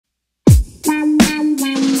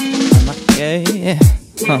yeah,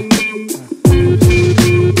 huh.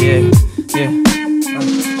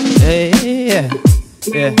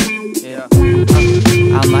 Yeah,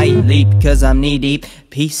 I might leap cause I'm knee deep.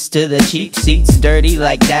 Peace to the cheap seats, dirty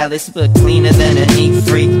like Dallas, but cleaner than a neat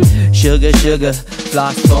freak. Sugar, sugar,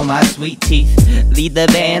 floss for my sweet teeth. Lead the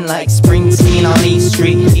band like Springsteen on East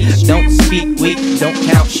Street. Don't speak weak, don't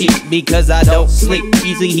count sheep, because I don't sleep.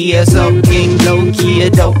 Easy here, so king, low key, a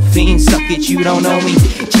dope fiend. Suck it, you don't know me.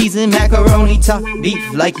 Cheese and macaroni, top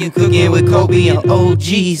beef like you cooking with Kobe and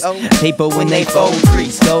OGs. Paper when they fold,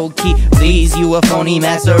 crease, gold key. Please, you a phony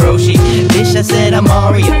Master Roshi. Dish, I said I'm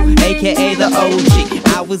Mario, aka the OG.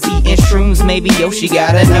 I was eating shrooms, maybe Yoshi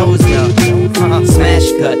got a nose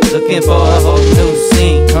smash cut, looking for a whole new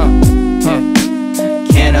scene.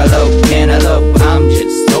 Cantaloupe, cantaloupe, I'm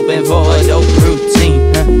just hoping for a dope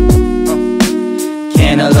routine.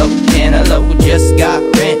 Cantaloupe, cantaloupe, just got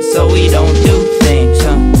rent, so we don't do things.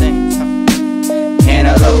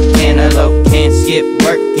 Cantaloupe, cantaloupe, can't skip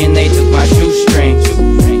work and they took my shoestrings.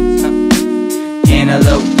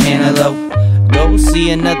 Cantaloupe, cantaloupe, go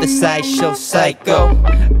see another sideshow psycho.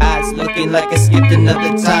 Eyes looking like I skipped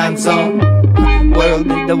another time zone. World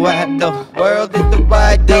in the wide though, world in the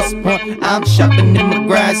wide. This point, I'm shopping in the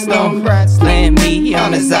grindstone. Slaying me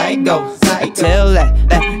on a zygo. I tell that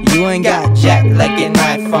you ain't got jack like an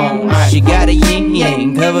iPhone. She got a yin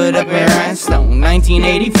yang covered up in rhinestone.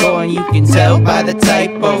 1984, and you can tell by the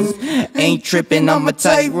typos. Ain't tripping on my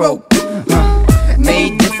tightrope.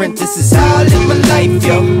 Made different, this is how I live my life,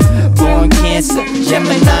 yo. Born Cancer,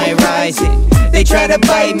 Gemini rising. They try to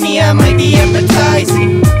bite me, I might be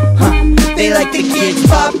advertising. They like the kids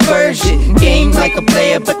pop version. Game like a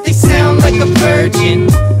player, but they sound like a virgin.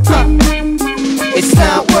 It's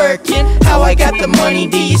not working. How I got the money,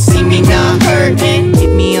 do you see me not hurting? Get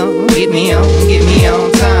me on, get me on, get me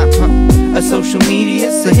on time. A social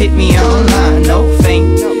media, so hit me online. No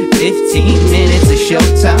fame, 15 minutes of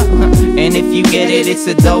showtime. And if you get it, it's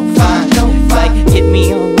a dope find. Like, get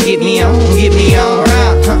me on, get me on, get me on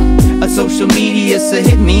right. A social media, so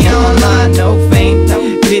hit me online. No fame,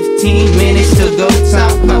 15 minutes to go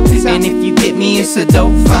time. And if you get me, it's a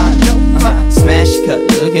dope find. Smash cut,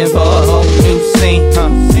 looking for a whole new scene.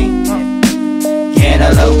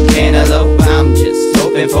 Cantaloupe, cantaloupe, I'm just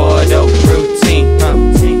hoping for a dope routine.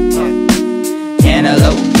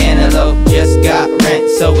 Cantaloupe, cantaloupe, just got rent,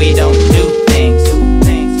 so we don't do things.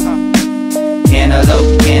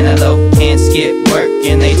 Cantaloupe, cantaloupe, can't skip work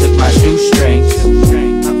and they took my shoestrings.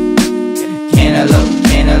 Cantaloupe,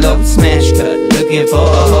 cantaloupe, smash cut, looking for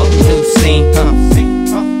a whole new scene.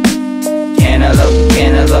 Cantaloupe,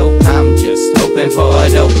 cantaloupe, I'm just hoping for a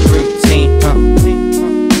dope routine.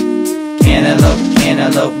 Cantaloupe,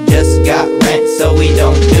 cantaloupe, just got rent, so we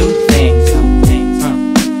don't do things.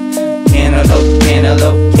 Cantaloupe,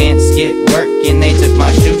 cantaloupe, can't skip work and they took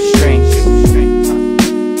my shoestrings.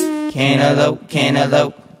 Cantaloupe,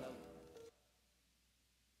 cantaloupe.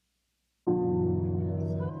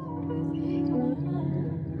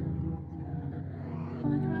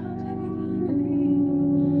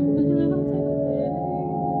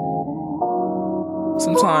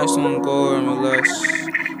 Sometimes don't go and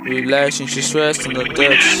relax and she stressed in the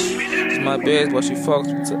depths. It's my bitch, but she fucked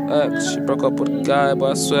with the ex. She broke up with a guy,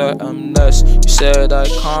 but I swear I'm nuts. She said I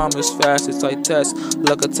calm as fast as I test.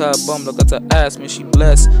 Look at her bum, look at her ass, man, she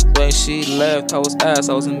blessed. When she left, I was ass,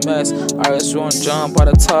 I was a mess. I just run jump by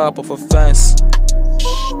the top of a fence.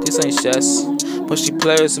 This ain't chess, but she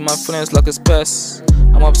plays with my feelings like it's best.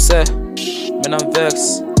 I'm upset, man, I'm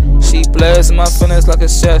vexed. She plays in my feelings like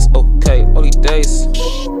it's chess. Okay, all these days,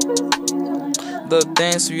 the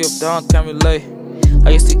things we have done can't relate.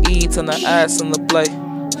 I used to eat on the ass on the plate.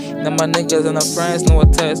 Now my niggas and her friends know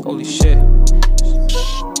what taste. Holy shit.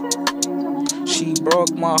 She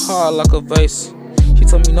broke my heart like a vase. She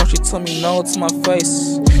told me no to my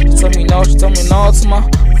face. She told me no to my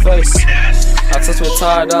face. I just was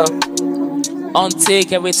tied up. On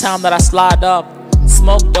tick every time that I slide up.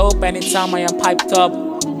 Smoke dope anytime I am piped up.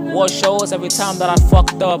 Watch shows every time that I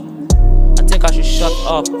fucked up. I think I should shut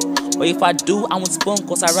up. But if I do, I won't spoon,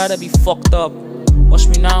 cause I'd rather be fucked up. Watch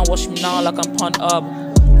me now like I'm pumped up.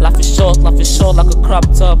 Life is short like a crop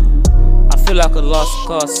top. I feel like a lost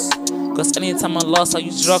cause. Cause anytime I'm lost, I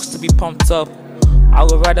use drugs to be pumped up. I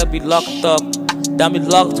would rather be locked up than be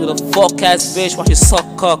locked with a fuck ass bitch while she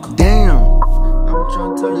suck cock. Damn! I'm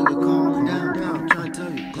trying to tell you to calm down. I'm trying to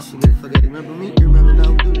tell you. Just forget. Remember me? You remember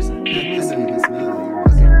now? Do this.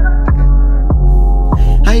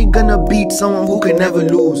 I I ain't gonna beat someone who can never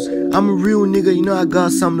lose. I'm a real nigga, you know I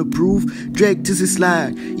got something to prove. Drake to his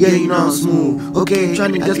slide, yeah, you know I'm smooth. Okay,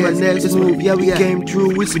 trying to guess my next move. Yeah, we came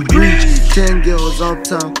through with some breach. 10 girls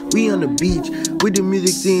uptown, we on the beach. With the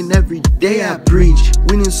music scene every day I preach.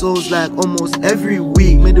 Winning souls like almost every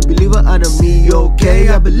week. Made a believer out of me, okay,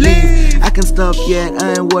 I believe. I can stop yet,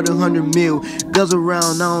 I ain't worth 100 mil. Girls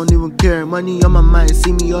around, I don't even care. Money on my mind,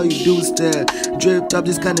 see me, all you do is stare. Dripped up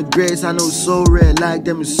this kind of grace, I know it's so rare. Like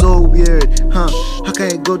them, it's so weird, huh? How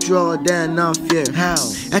can you go through all that and not fear? How?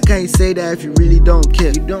 I can't say that if you really don't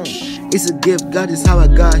care. You don't. It's a gift, God is how I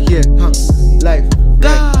got here, huh? Life,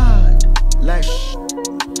 God, life,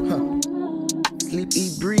 huh? Sleep,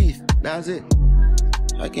 eat, breathe, that's it.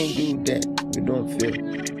 I can't do that if you don't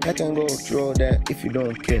feel. I can't go through all that if you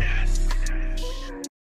don't care.